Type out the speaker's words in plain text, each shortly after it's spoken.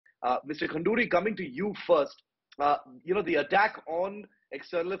Mr. Khanduri, coming to you first. The attack on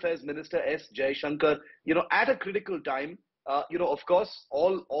External Affairs Minister S. Jaishankar, at a critical time. Of course,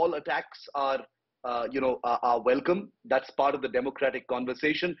 all attacks are welcome. That's part of the democratic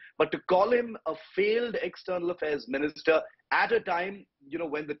conversation. But to call him a failed External Affairs Minister at a time,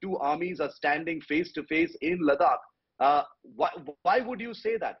 when the two armies are standing face to face in Ladakh, why would you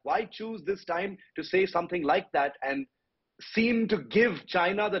say that? Why choose this time to say something like that and seem to give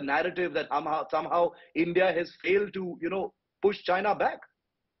China the narrative that somehow India has failed to, push China back?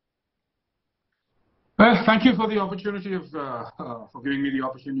 Well, thank you for the opportunity for giving me the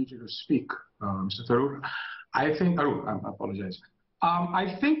opportunity to speak, Mr. Aroor. Aroor, I apologize.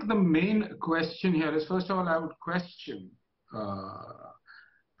 I think the main question here is, first of all, I would question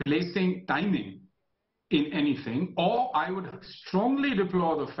placing timing in anything, or I would strongly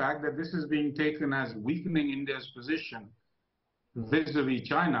deplore the fact that this is being taken as weakening India's position vis-a-vis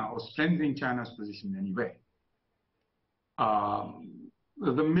China or strengthening China's position in any way.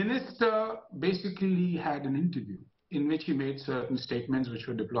 The minister basically had an interview in which he made certain statements which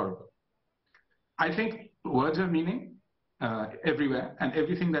were deplorable. I think words have meaning everywhere, and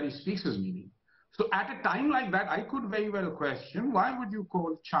everything that he speaks has meaning. So at a time like that, I could very well question, why would you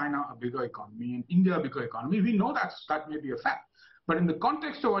call China a bigger economy and India a bigger economy? We know that may be a fact. But in the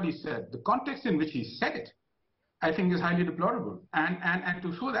context of what he said, the context in which he said it, I think is highly deplorable. And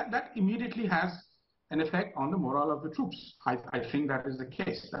to show that immediately has an effect on the morale of the troops. I think that is the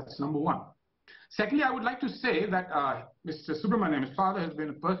case. That's number one. Secondly, I would like to say that Mr. Subramaniam, his father, has been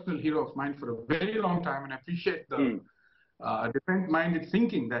a personal hero of mine for a very long time, and I appreciate the defense-minded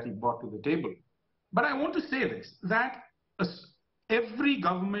thinking that he brought to the table. But I want to say this, that every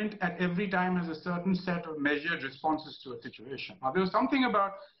government at every time has a certain set of measured responses to a situation. Now, there was something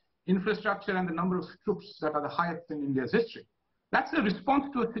about infrastructure and the number of troops that are the highest in India's history. That's a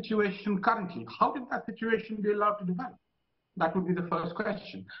response to a situation currently. How did that situation be allowed to develop? That would be the first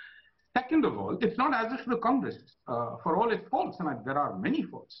question. Second of all, it's not as if the Congress, for all its faults, and there are many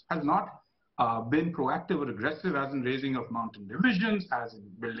faults, has not been proactive or aggressive, as in raising of mountain divisions, as in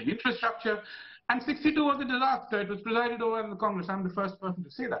building infrastructure. And 62 was a disaster. It was presided over in the Congress. I'm the first person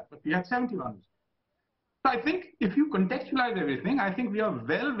to say that. But we had 71. So I think if you contextualize everything, I think we are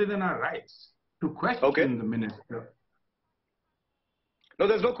well within our rights to question the minister. No,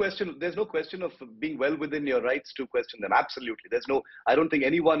 there's no question. There's no question of being well within your rights to question them. Absolutely. I don't think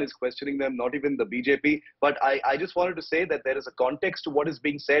anyone is questioning them, not even the BJP. But I just wanted to say that there is a context to what is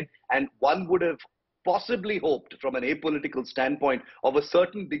being said, and one would have possibly hoped from an apolitical standpoint of a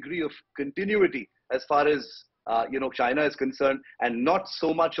certain degree of continuity as far as China is concerned, and not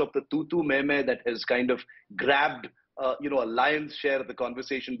so much of the tutu meme that has kind of grabbed a lion's share of the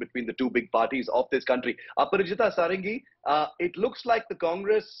conversation between the two big parties of this country. Aparajita Sarangi, it looks like the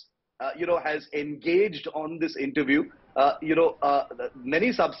Congress, has engaged on this interview.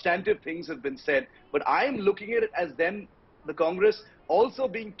 Many substantive things have been said, but I'm looking at it as then the Congress also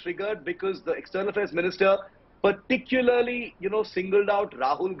being triggered because the External Affairs Minister particularly, singled out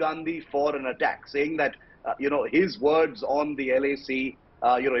Rahul Gandhi for an attack, saying that, his words on the LAC,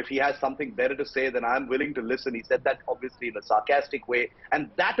 if he has something better to say, then I'm willing to listen. He said that obviously in a sarcastic way. And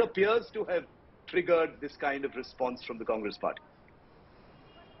that appears to have triggered this kind of response from the Congress party.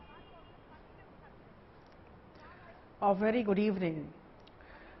 A very good evening.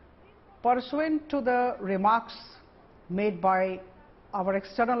 Pursuant to the remarks made by our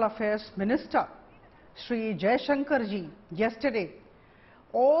External Affairs Minister, Shri Jaishankar ji, yesterday,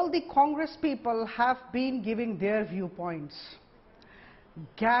 all the Congress people have been giving their viewpoints.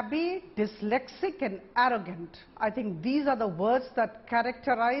 Gabby, dyslexic and arrogant. I think these are the words that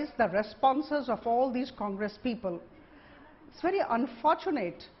characterize the responses of all these Congress people. It's very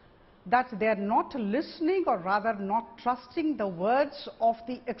unfortunate that they are not listening, or rather not trusting the words of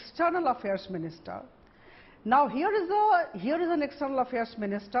the External Affairs Minister. Now here is an External Affairs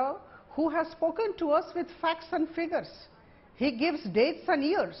Minister who has spoken to us with facts and figures. He gives dates and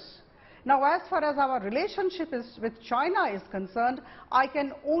years. Now, as far as our relationship with China is concerned, I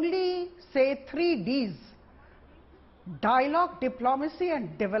can only say 3 Ds: dialogue, diplomacy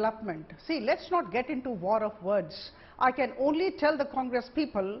and development. See, let's not get into war of words. I can only tell the Congress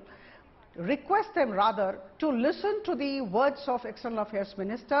people, request them rather, to listen to the words of External Affairs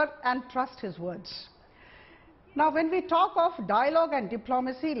Minister and trust his words. Now, when we talk of dialogue and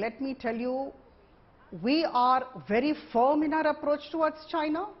diplomacy, let me tell you, we are very firm in our approach towards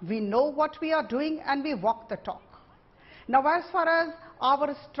China. We know what we are doing and we walk the talk. Now, as far as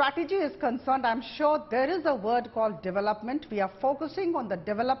our strategy is concerned, I'm sure there is a word called development. We are focusing on the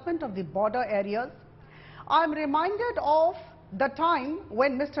development of the border areas. I'm reminded of the time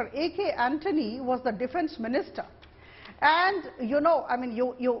when Mr. A.K. Antony was the defense minister. And you know, I mean,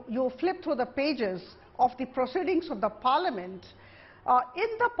 you flip through the pages of the proceedings of the parliament.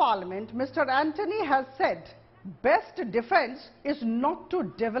 In the parliament, Mr. Antony has said, best defense is not to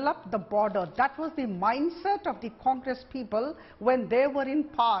develop the border. That was the mindset of the Congress people when they were in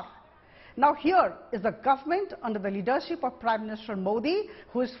power. Now here is the government under the leadership of Prime Minister Modi,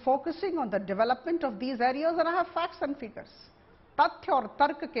 who is focusing on the development of these areas, and I have facts and figures. तथ्य और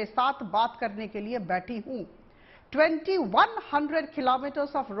तर्क के साथ बात करने के लिए बैठी हूँ. 2,100 kilometers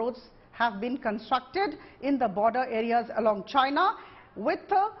of roads have been constructed in the border areas along China with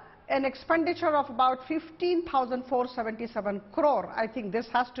an expenditure of about 15,477 crore. I think this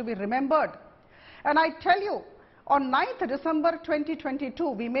has to be remembered. And I tell you, on 9th December 2022,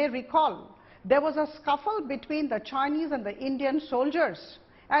 we may recall, there was a scuffle between the Chinese and the Indian soldiers.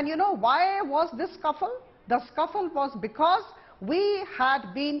 And you know why was this scuffle? The scuffle was because we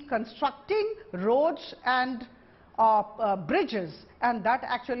had been constructing roads and bridges, and that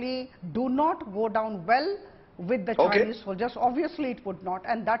actually do not go down well with the Chinese soldiers. Obviously it would not,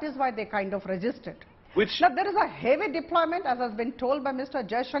 and that is why they kind of resisted. Now there is a heavy deployment, as has been told by Mr.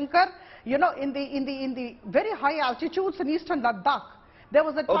 Jaishankar, you know, in the very high altitudes in eastern Ladakh. There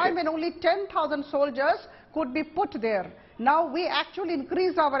was a time when only 10,000 soldiers could be put there. Now we actually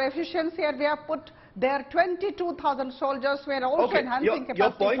increased our efficiency, and we have put there 22,000 soldiers. We are also enhancing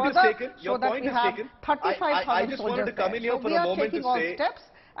capacity further, so that we have 35,000 soldiers. I just wanted to come in here for a moment to say, steps,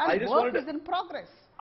 and work is in progress.